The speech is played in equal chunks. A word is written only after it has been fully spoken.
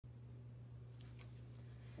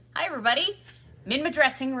Hi everybody, I'm in my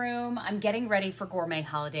dressing room. I'm getting ready for Gourmet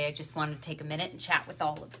Holiday. I just wanted to take a minute and chat with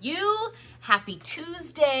all of you. Happy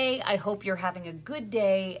Tuesday. I hope you're having a good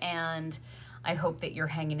day and I hope that you're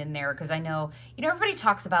hanging in there because I know, everybody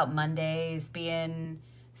talks about Mondays being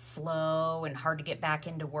slow and hard to get back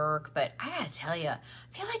into work, but I gotta tell you, I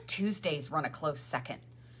feel like Tuesdays run a close second.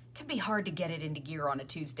 It can be hard to get it into gear on a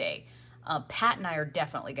Tuesday. Pat and I are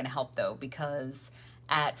definitely gonna help though because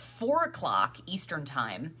at 4 o'clock Eastern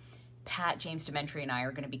time, Pat, James Dementri, and I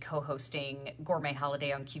are going to be co-hosting Gourmet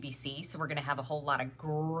Holiday on QVC. So we're going to have a whole lot of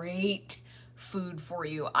great food for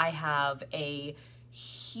you. I have a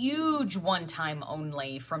huge one-time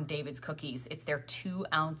only from David's Cookies. It's their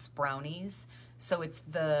 2-ounce brownies. So it's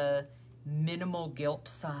the minimal guilt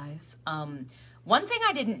size. One thing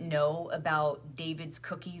I didn't know about David's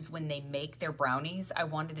Cookies when they make their brownies, I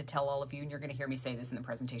wanted to tell all of you, and you're going to hear me say this in the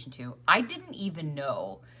presentation too. I didn't even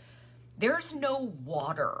know there's no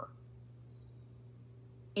water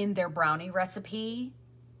in their brownie recipe.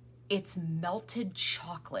 It's melted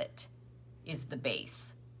chocolate is the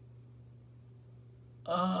base.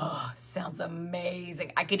 Oh, sounds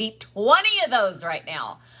amazing. I could eat 20 of those right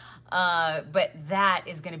now. But that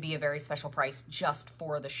is going to be a very special price just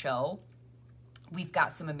for the show. We've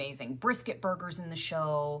got some amazing brisket burgers in the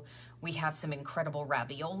show. We have some incredible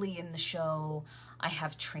ravioli in the show. I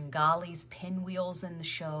have Tringali's pinwheels in the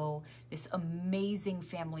show. This amazing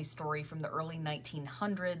family story from the early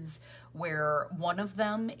 1900s where one of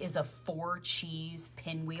them is a 4-cheese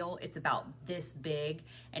pinwheel. It's about this big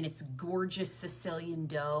and it's gorgeous Sicilian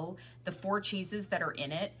dough. The 4 cheeses that are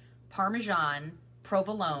in it, Parmesan,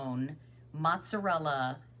 provolone,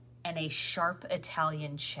 mozzarella, and a sharp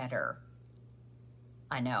Italian cheddar.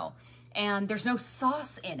 I know. And there's no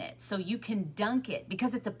sauce in it, so you can dunk it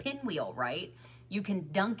because it's a pinwheel, right? You can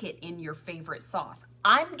dunk it in your favorite sauce.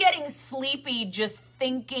 I'm getting sleepy just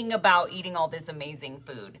thinking about eating all this amazing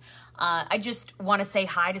food. I just want to say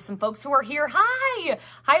hi to some folks who are here. Hi!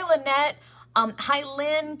 Hi, Lynette. Hi,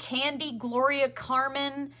 Lynn, Candy, Gloria,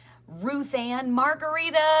 Carmen, Ruth Ann,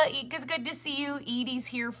 Margarita, it's good to see you. Edie's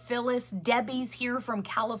here, Phyllis, Debbie's here from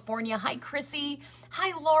California. Hi, Chrissy.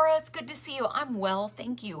 Hi, Laura, it's good to see you. I'm well,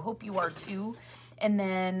 thank you. Hope you are too. And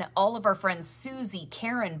then all of our friends, Susie,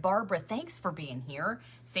 Karen, Barbara, thanks for being here.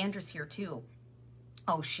 Sandra's here too.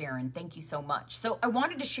 Oh, Sharon, thank you so much. So I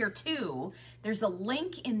wanted to share too, there's a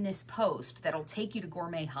link in this post that'll take you to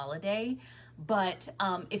Gourmet Holiday. But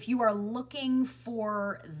if you are looking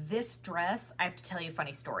for this dress, I have to tell you a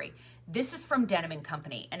funny story. This is from Denim &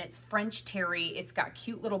 Company, and it's French terry. It's got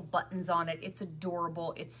cute little buttons on it. It's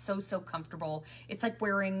adorable. It's so, so comfortable. It's like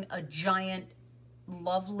wearing a giant,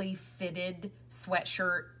 lovely fitted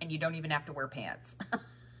sweatshirt, and you don't even have to wear pants.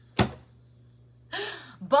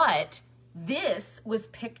 But this was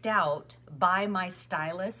picked out by my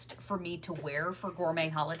stylist for me to wear for Gourmet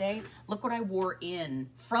Holiday. Look what I wore in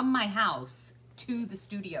from my house to the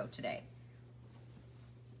studio today.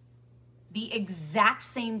 The exact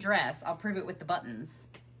same dress, I'll prove it with the buttons,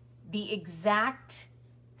 the exact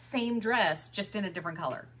same dress, just in a different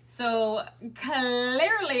color. So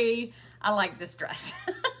clearly I like this dress.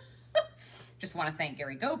 Just want to thank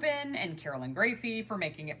Gary Gopin and Carolyn Gracie for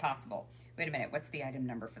making it possible. Wait a minute, what's the item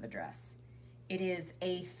number for the dress? It is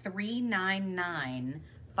a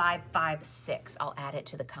 399556. I'll add it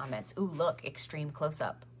to the comments. Ooh, look, extreme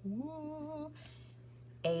close-up. Ooh.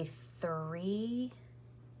 A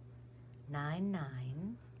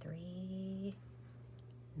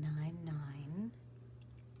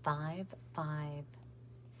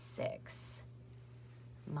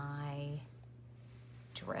My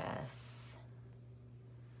dress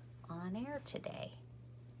on air today.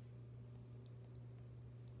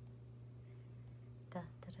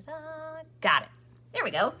 Got it. There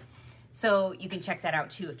we go. So you can check that out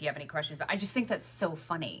too if you have any questions. But I just think that's so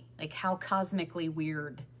funny. Like, how cosmically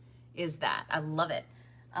weird is that? I love it.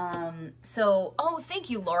 Oh, thank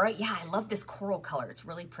you, Laura. Yeah, I love this coral color. It's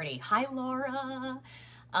really pretty. Hi, Laura.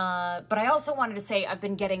 But I also wanted to say I've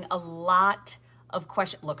been getting a lot of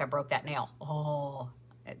questions. Look, I broke that nail. Oh,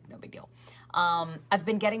 no big deal. I've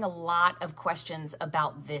been getting a lot of questions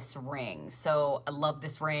about this ring. So I love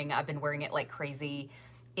this ring. I've been wearing it like crazy.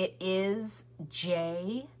 It is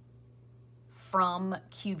Jay from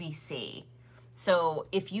QVC. So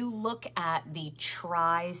if you look at the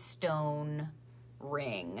tri-stone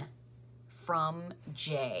ring from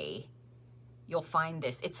Jay, you'll find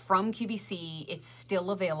this. It's from QVC. It's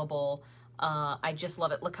still available. I just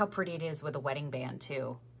love it. Look how pretty it is with a wedding band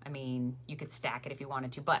too. I mean, you could stack it if you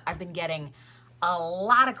wanted to, but I've been getting a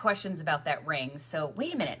lot of questions about that ring. So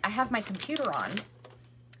wait a minute, I have my computer on.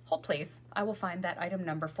 Hold please, I will find that item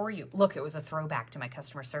number for you. Look, it was a throwback to my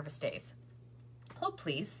customer service days. Hold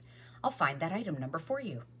please, I'll find that item number for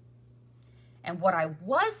you. And what I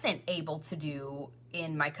wasn't able to do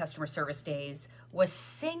in my customer service days was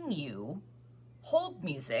sing you hold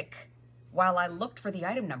music while I looked for the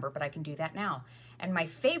item number, but I can do that now. And my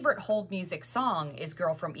favorite hold music song is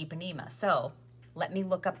Girl from Ipanema. So let me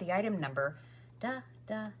look up the item number. Da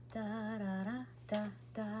da da da da da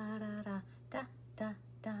da da da da da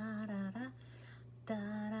da da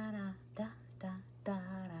da da da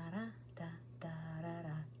da da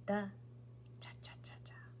da da. Cha cha cha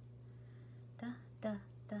cha. Da da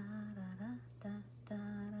da da da da da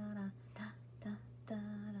da da da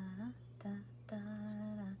da da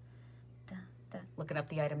da da. Looking up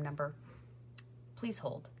the item number. Please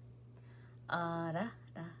hold. Da, da,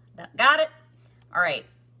 da. Got it. All right.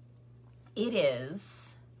 It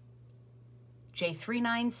is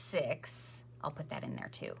J396. I'll put that in there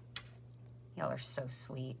too. Y'all are so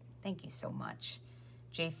sweet. Thank you so much.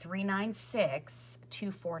 J396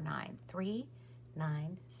 249.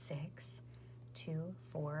 396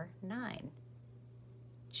 249.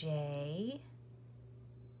 J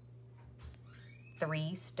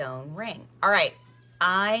 3 stone ring. All right.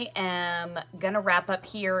 I am gonna wrap up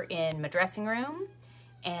here in my dressing room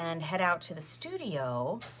and head out to the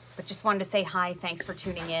studio, but just wanted to say hi, thanks for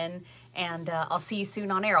tuning in, and I'll see you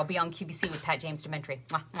soon on air. I'll be on QVC with Pat James Dementry.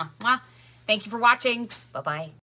 Mwah, mwah, mwah. Thank you for watching. Bye-bye.